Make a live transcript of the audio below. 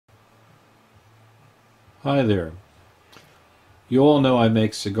Hi there. You all know I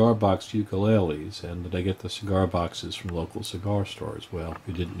make cigar box ukuleles and that I get the cigar boxes from local cigar stores. Well, if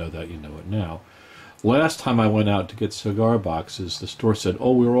you didn't know that, you know it now. Last time I went out to get cigar boxes, the store said,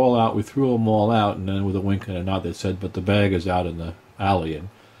 "Oh, we were all out, we threw them all out," and then with a wink and a nod they said, "But the bag is out in the alley." And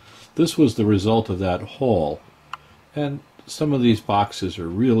this was the result of that haul. And some of these boxes are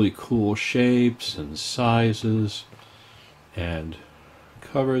really cool shapes and sizes and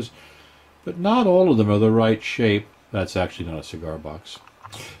covers, but not all of them are the right shape. That's actually not a cigar box,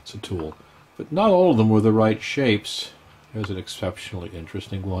 it's a tool. But not all of them were the right shapes. There's an exceptionally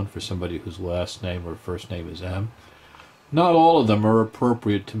interesting one for somebody whose last name or first name is M. Not all of them are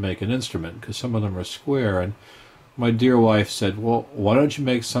appropriate to make an instrument, because some of them are square, and my dear wife said, "Well, why don't you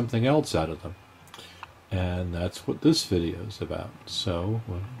make something else out of them?" And that's what this video is about. So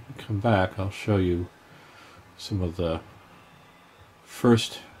when we come back, I'll show you some of the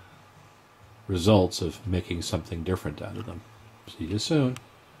first results of making something different out of them. See you soon.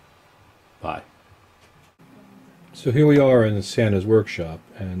 Bye. So here we are in Santa's workshop,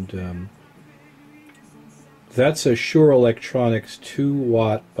 and that's a Shure Electronics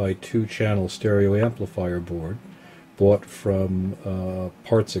 2-watt by 2-channel stereo amplifier board bought from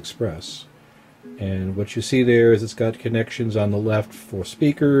Parts Express. And what you see there is it's got connections on the left for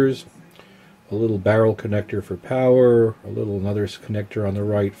speakers, a little barrel connector for power, another connector on the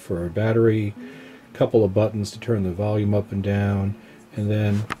right for a battery, a couple of buttons to turn the volume up and down, and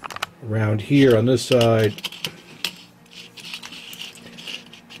then around here on this side,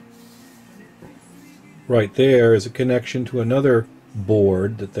 right there, is a connection to another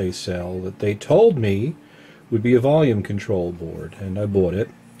board that they sell that they told me would be a volume control board, and I bought it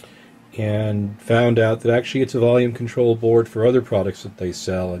and found out that actually it's a volume control board for other products that they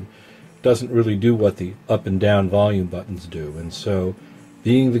sell and doesn't really do what the up and down volume buttons do. And so,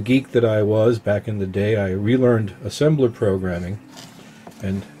 being the geek that I was back in the day, I relearned assembler programming,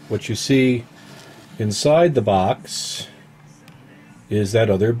 and what you see inside the box is that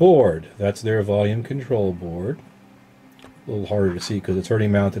other board. That's their volume control board. A little harder to see because it's already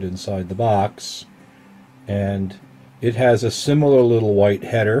mounted inside the box, and it has a similar little white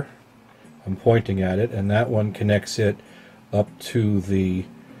header. I'm pointing at it, and that one connects it up to the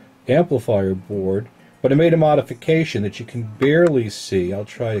amplifier board, but I made a modification that you can barely see. I'll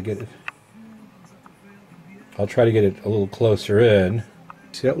try to get it a little closer in.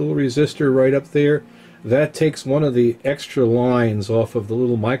 See that little resistor right up there? That takes one of the extra lines off of the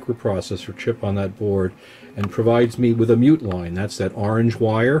little microprocessor chip on that board and provides me with a mute line. That's that orange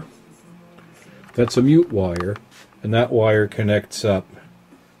wire. That's a mute wire, and that wire connects up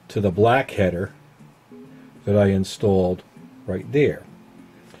to the black header that I installed right there.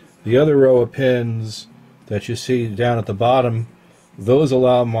 The other row of pins that you see down at the bottom, those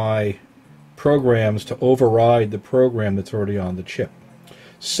allow my programs to override the program that's already on the chip.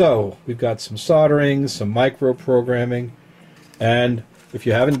 So we've got some soldering, some micro programming, and if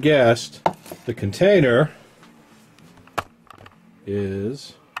you haven't guessed, the container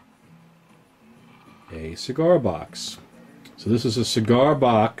is a cigar box. So this is a Cigar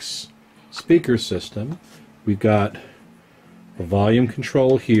Box Speaker System. We've got a volume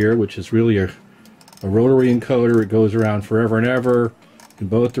control here, which is really a rotary encoder. It goes around forever and ever in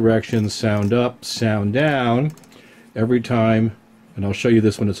both directions, sound up, sound down, every time. And I'll show you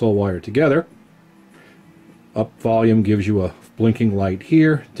this when it's all wired together. Up volume gives you a blinking light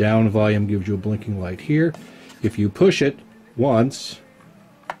here. Down volume gives you a blinking light here. If you push it once,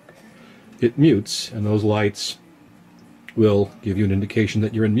 it mutes, and those lights will give you an indication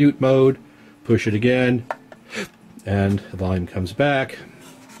that you're in mute mode. Push it again, and the volume comes back.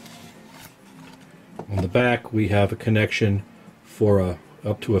 On the back we have a connection for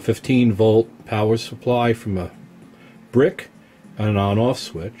up to a 15-volt power supply from a brick and an on-off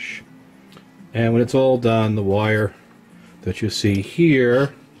switch. And when it's all done, the wire that you see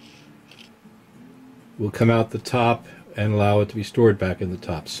here will come out the top and allow it to be stored back in the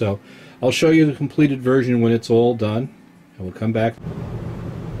top. So I'll show you the completed version when it's all done, and we'll come back.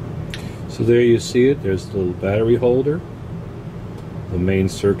 So there you see it. There's the little battery holder, the main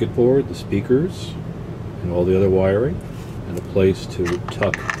circuit board, the speakers, and all the other wiring, and a place to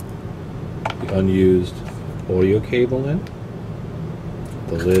tuck the unused audio cable in.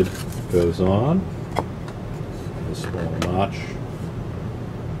 The lid goes on, a small notch,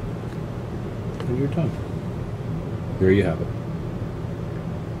 and you're done. There you have it.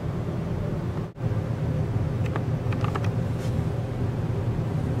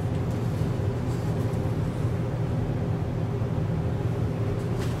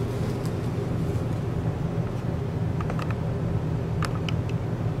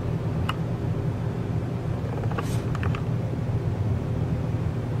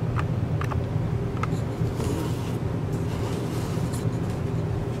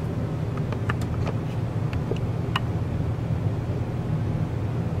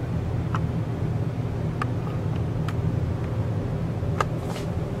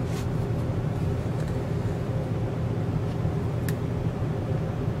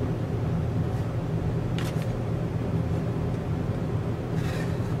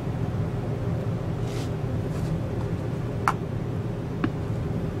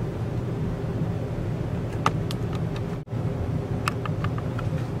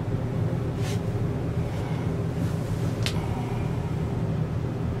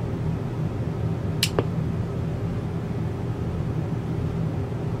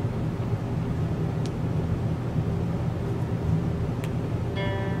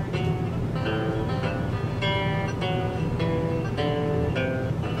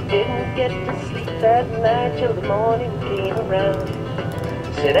 Didn't get to sleep that night till the morning came around.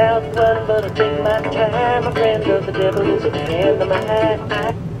 Set out one, but I take my time. A friend of the devil is a friend of mine.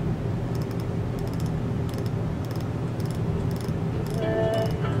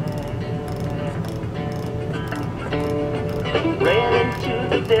 Ran into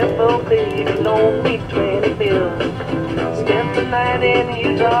the devil, baby, loaned me 20 bills. Spent the night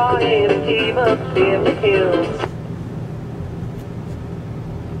in Utah in a cave up in the hills.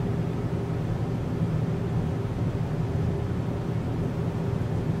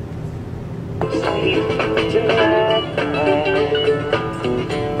 Sleep tonight.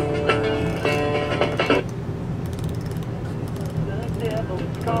 The devil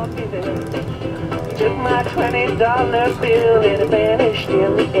caught me there. Took my $20 bill and it vanished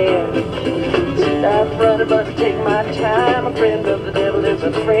in the air. Stop running, but take my time. A friend of the devil is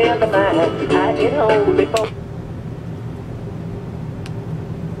a friend of mine. I get home before.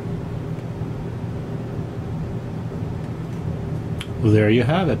 Well, there you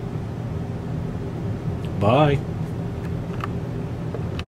have it. Bye.